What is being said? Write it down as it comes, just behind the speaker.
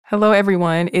Hello,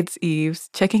 everyone. It's Eves,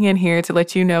 checking in here to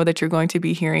let you know that you're going to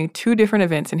be hearing two different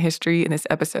events in history in this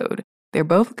episode. They're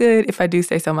both good, if I do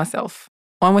say so myself.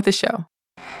 On with the show.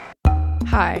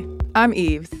 Hi, I'm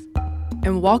Eves,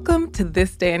 and welcome to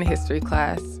This Day in History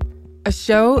class, a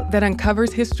show that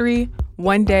uncovers history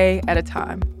one day at a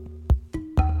time.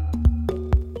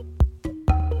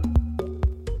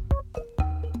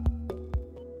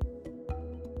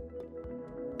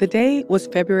 The day was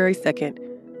February 2nd,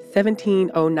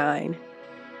 1709.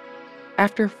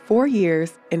 After 4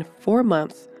 years and 4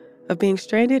 months of being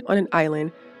stranded on an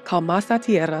island called Masa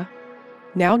Tierra,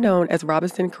 now known as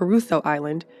Robinson Crusoe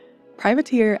Island,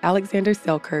 privateer Alexander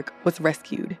Selkirk was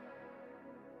rescued.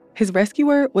 His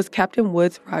rescuer was Captain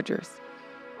Woodes Rogers,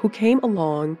 who came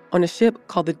along on a ship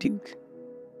called the Duke.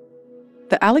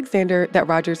 The Alexander that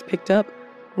Rogers picked up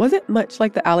wasn't much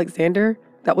like the Alexander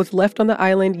that was left on the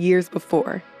island years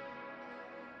before.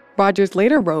 Rogers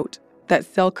later wrote that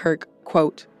Selkirk,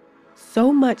 quote,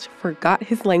 so much forgot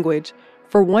his language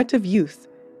for want of use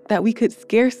that we could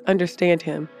scarce understand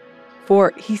him,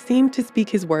 for he seemed to speak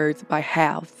his words by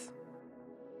halves.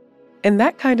 And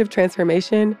that kind of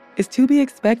transformation is to be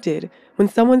expected when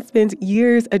someone spends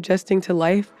years adjusting to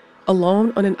life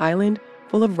alone on an island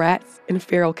full of rats and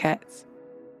feral cats.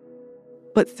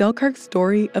 But Selkirk's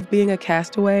story of being a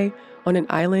castaway on an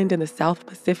island in the South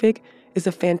Pacific is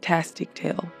a fantastic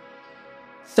tale.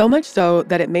 So much so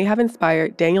that it may have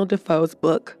inspired Daniel Defoe's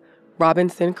book,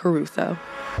 Robinson Crusoe.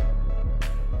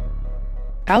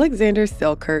 Alexander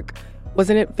Selkirk was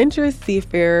an adventurous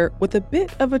seafarer with a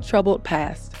bit of a troubled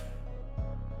past.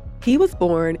 He was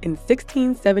born in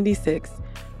 1676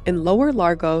 in Lower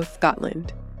Largo,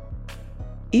 Scotland.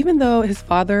 Even though his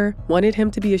father wanted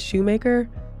him to be a shoemaker,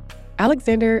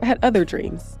 Alexander had other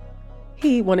dreams.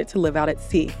 He wanted to live out at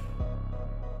sea.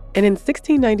 And in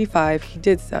 1695, he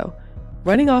did so,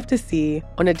 running off to sea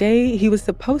on a day he was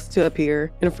supposed to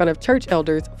appear in front of church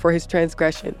elders for his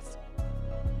transgressions.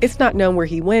 It's not known where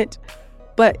he went,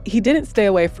 but he didn't stay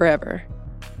away forever.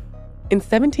 In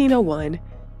 1701,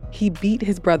 he beat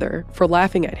his brother for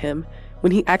laughing at him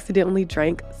when he accidentally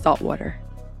drank salt water.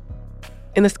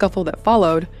 In the scuffle that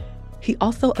followed, he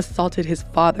also assaulted his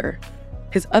father,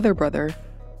 his other brother,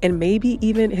 and maybe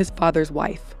even his father's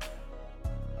wife.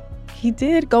 He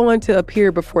did go on to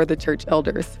appear before the church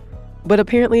elders, but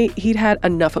apparently he'd had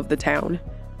enough of the town.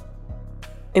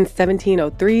 In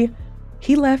 1703,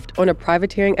 he left on a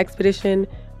privateering expedition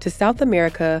to South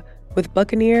America with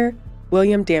buccaneer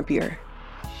William Dampier.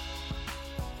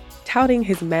 Touting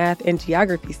his math and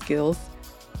geography skills,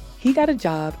 he got a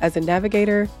job as a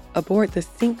navigator aboard the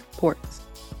Cinque Ports,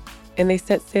 and they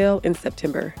set sail in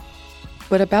September.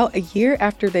 But about a year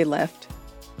after they left,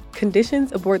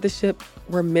 conditions aboard the ship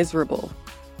were miserable.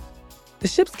 The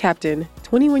ship's captain,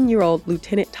 21-year-old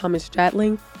Lieutenant Thomas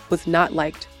Stradling, was not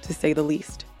liked, to say the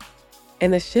least.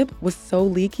 And the ship was so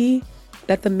leaky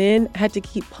that the men had to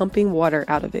keep pumping water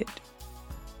out of it.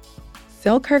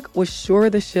 Selkirk was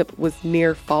sure the ship was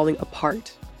near falling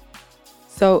apart.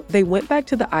 So they went back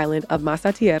to the island of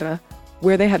Masa Tierra,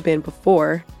 where they had been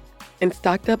before, and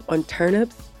stocked up on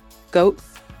turnips,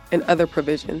 goats, and other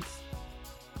provisions.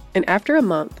 And after a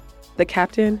month, the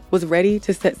captain was ready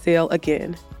to set sail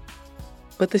again.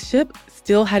 But the ship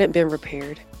still hadn't been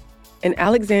repaired, and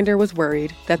Alexander was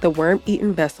worried that the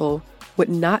worm-eaten vessel would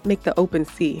not make the open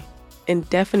sea, and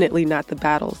definitely not the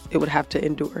battles it would have to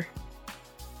endure.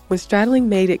 When Stradling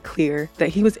made it clear that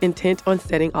he was intent on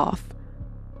setting off,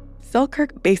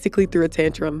 Selkirk basically threw a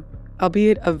tantrum,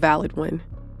 albeit a valid one.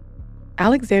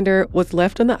 Alexander was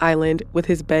left on the island with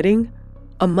his bedding,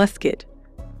 a musket,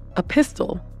 a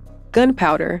pistol,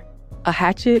 gunpowder, a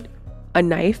hatchet, a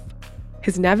knife,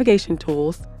 his navigation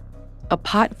tools, a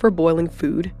pot for boiling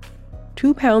food,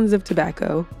 2 pounds of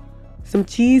tobacco, some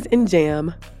cheese and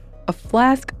jam, a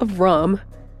flask of rum,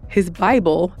 his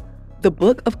Bible, the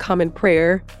Book of Common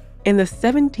Prayer, and the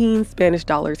 17 Spanish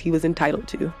dollars he was entitled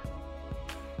to.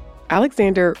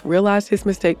 Alexander realized his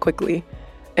mistake quickly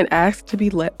and asked to be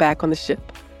let back on the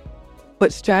ship. But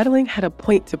Stradling had a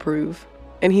point to prove,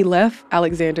 and he left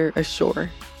Alexander ashore.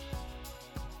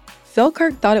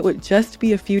 Selkirk thought it would just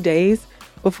be a few days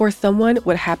before someone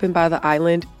would happen by the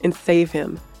island and save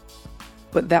him.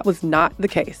 But that was not the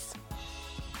case.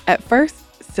 At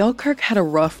first, Selkirk had a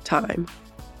rough time.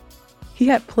 He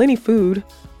had plenty food,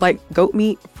 like goat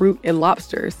meat, fruit, and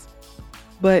lobsters.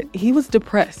 But he was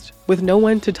depressed with no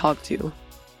one to talk to.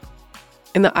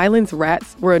 And the island's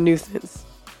rats were a nuisance.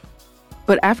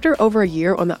 But after over a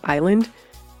year on the island,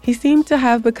 he seemed to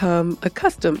have become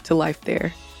accustomed to life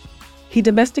there. He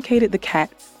domesticated the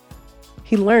cats.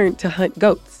 He learned to hunt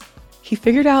goats. He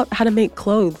figured out how to make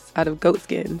clothes out of goat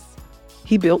skins.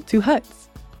 He built 2 huts.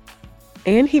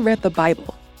 And he read the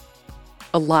Bible.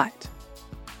 A lot.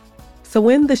 So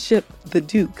when the ship, the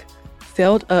Duke,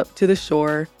 sailed up to the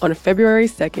shore on February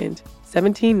 2nd,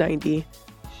 1790,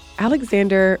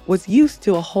 Alexander was used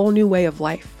to a whole new way of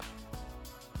life.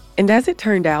 And as it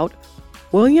turned out,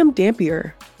 William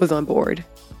Dampier was on board,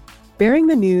 bearing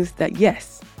the news that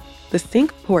yes, the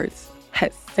Cinque Ports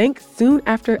had sank soon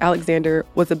after Alexander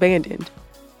was abandoned.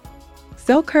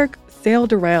 Selkirk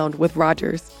sailed around with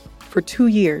Rogers for 2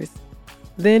 years,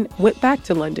 then went back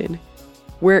to London,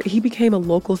 where he became a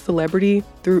local celebrity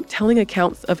through telling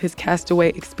accounts of his castaway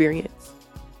experience.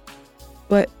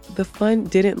 But the fun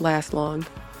didn't last long.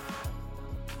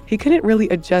 He couldn't really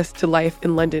adjust to life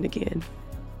in London again.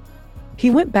 He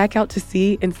went back out to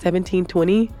sea in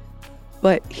 1720,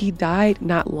 but he died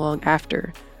not long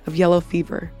after of yellow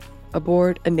fever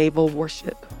aboard a naval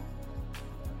warship.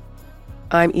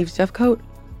 I'm Eve Jeffcoat,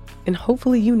 and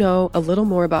hopefully you know a little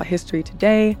more about history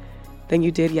today than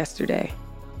you did yesterday.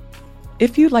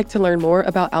 If you'd like to learn more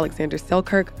about Alexander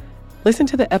Selkirk, listen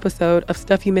to the episode of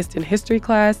Stuff You Missed in History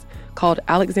class called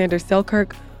Alexander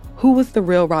Selkirk, Who Was the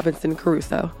Real Robinson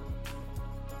Crusoe?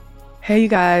 Hey, you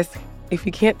guys, if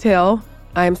you can't tell,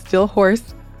 I am still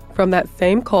hoarse from that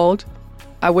same cold.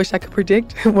 I wish I could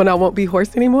predict when I won't be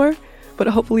hoarse anymore, but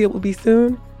hopefully it will be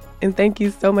soon. And thank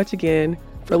you so much again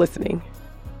for listening.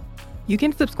 You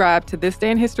can subscribe to This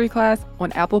Day in History class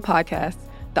on Apple Podcasts,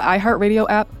 the iHeartRadio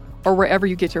app, or wherever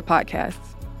you get your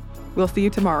podcasts. We'll see you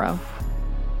tomorrow.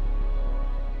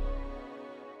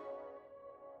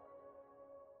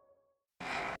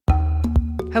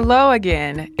 Hello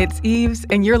again. It's Eves,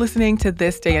 and you're listening to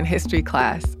This Day in History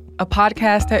class, a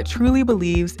podcast that truly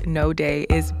believes no day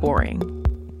is boring.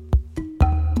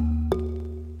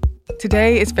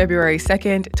 Today is February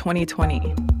 2nd,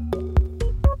 2020.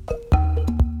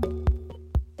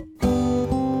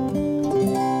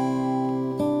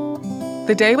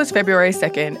 The day was February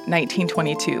 2nd,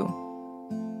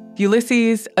 1922.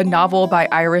 Ulysses, a novel by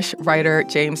Irish writer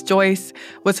James Joyce,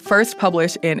 was first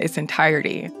published in its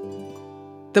entirety.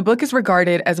 The book is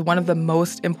regarded as one of the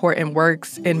most important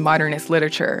works in modernist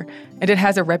literature, and it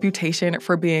has a reputation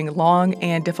for being long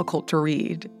and difficult to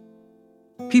read.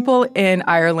 People in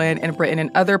Ireland and Britain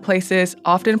and other places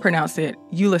often pronounce it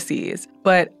Ulysses,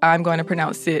 but I'm going to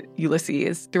pronounce it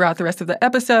Ulysses throughout the rest of the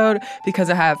episode because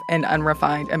I have an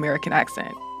unrefined American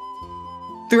accent.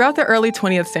 Throughout the early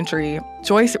 20th century,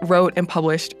 Joyce wrote and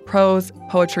published prose,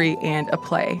 poetry, and a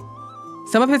play.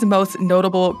 Some of his most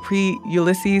notable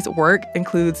pre-Ulysses work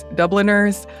includes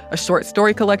Dubliners, a short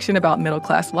story collection about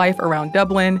middle-class life around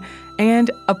Dublin, and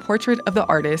A Portrait of the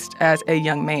Artist as a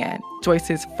Young Man,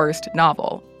 Joyce's first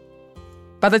novel.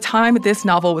 By the time this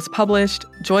novel was published,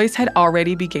 Joyce had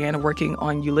already began working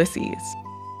on Ulysses.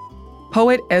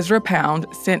 Poet Ezra Pound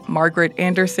sent Margaret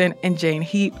Anderson and Jane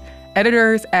Heap,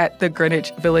 editors at the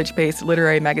Greenwich Village-based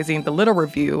literary magazine The Little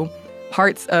Review,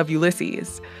 parts of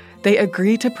Ulysses. They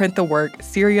agreed to print the work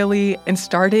serially and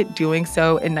started doing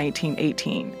so in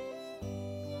 1918.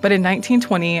 But in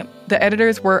 1920, the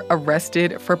editors were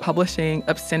arrested for publishing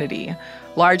obscenity,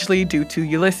 largely due to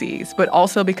Ulysses, but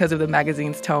also because of the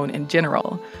magazine's tone in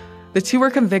general. The two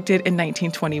were convicted in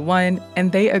 1921,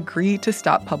 and they agreed to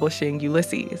stop publishing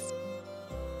Ulysses.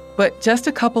 But just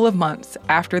a couple of months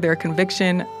after their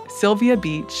conviction, Sylvia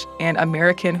Beach, an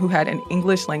American who had an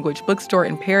English-language bookstore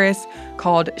in Paris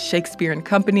called Shakespeare and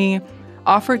Company,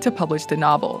 offered to publish the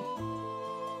novel.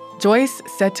 Joyce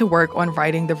set to work on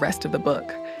writing the rest of the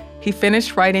book. He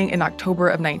finished writing in October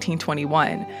of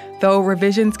 1921, though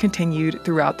revisions continued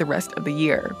throughout the rest of the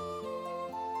year.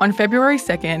 On February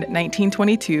 2nd,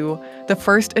 1922, the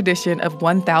first edition of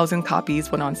 1,000 copies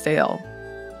went on sale.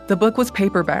 The book was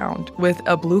paper-bound, with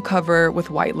a blue cover with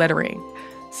white lettering.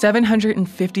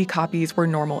 750 copies were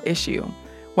normal issue.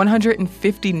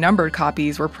 150 numbered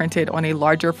copies were printed on a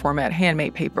larger format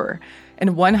handmade paper,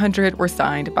 and 100 were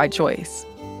signed by Joyce.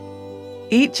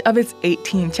 Each of its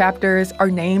 18 chapters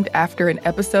are named after an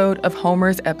episode of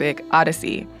Homer's epic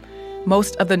Odyssey.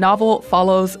 Most of the novel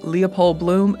follows Leopold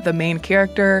Bloom, the main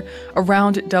character,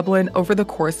 around Dublin over the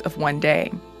course of one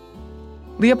day.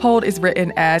 Leopold is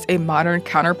written as a modern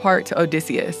counterpart to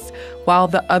Odysseus, while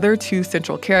the other two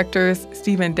central characters,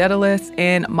 Stephen Dedalus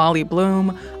and Molly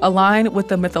Bloom, align with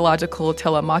the mythological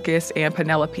Telemachus and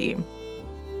Penelope.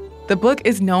 The book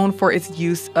is known for its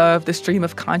use of the stream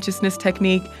of consciousness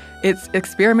technique, its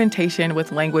experimentation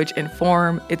with language and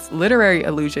form, its literary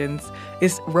allusions,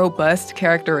 its robust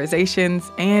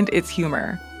characterizations, and its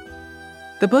humor.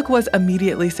 The book was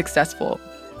immediately successful.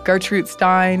 Gertrude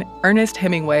Stein, Ernest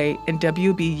Hemingway, and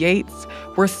W.B. Yeats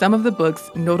were some of the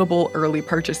book's notable early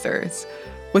purchasers.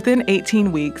 Within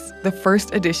 18 weeks, the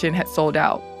first edition had sold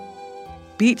out.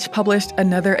 Beach published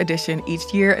another edition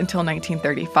each year until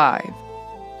 1935.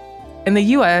 In the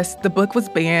U.S., the book was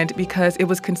banned because it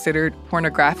was considered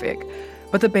pornographic,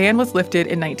 but the ban was lifted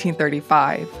in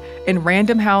 1935, and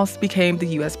Random House became the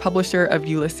U.S. publisher of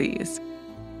Ulysses.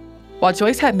 While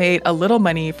Joyce had made a little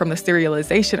money from the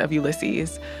serialization of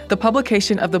Ulysses, the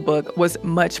publication of the book was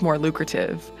much more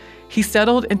lucrative. He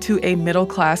settled into a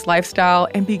middle-class lifestyle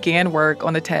and began work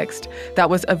on the text that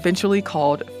was eventually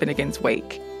called Finnegan's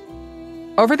Wake.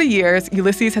 Over the years,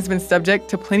 Ulysses has been subject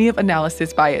to plenty of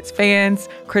analysis by its fans,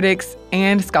 critics,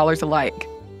 and scholars alike.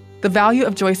 The value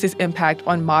of Joyce's impact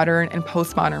on modern and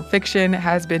postmodern fiction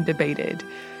has been debated,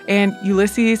 and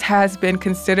Ulysses has been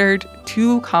considered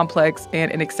too complex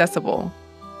and inaccessible.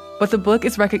 But the book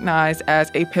is recognized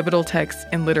as a pivotal text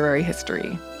in literary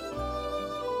history.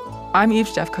 I'm Eve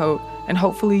Jeffcoat, and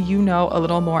hopefully you know a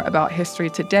little more about history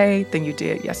today than you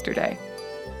did yesterday.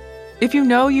 If you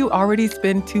know you already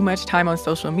spend too much time on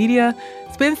social media,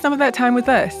 spend some of that time with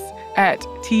us at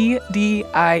TDIHC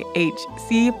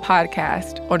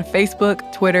Podcast on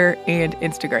Facebook, Twitter, and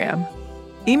Instagram.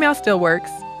 Email still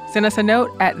works. Send us a note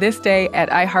at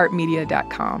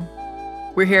thisday@iheartmedia.com.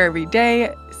 We're here every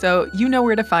day, so you know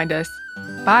where to find us.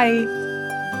 Bye.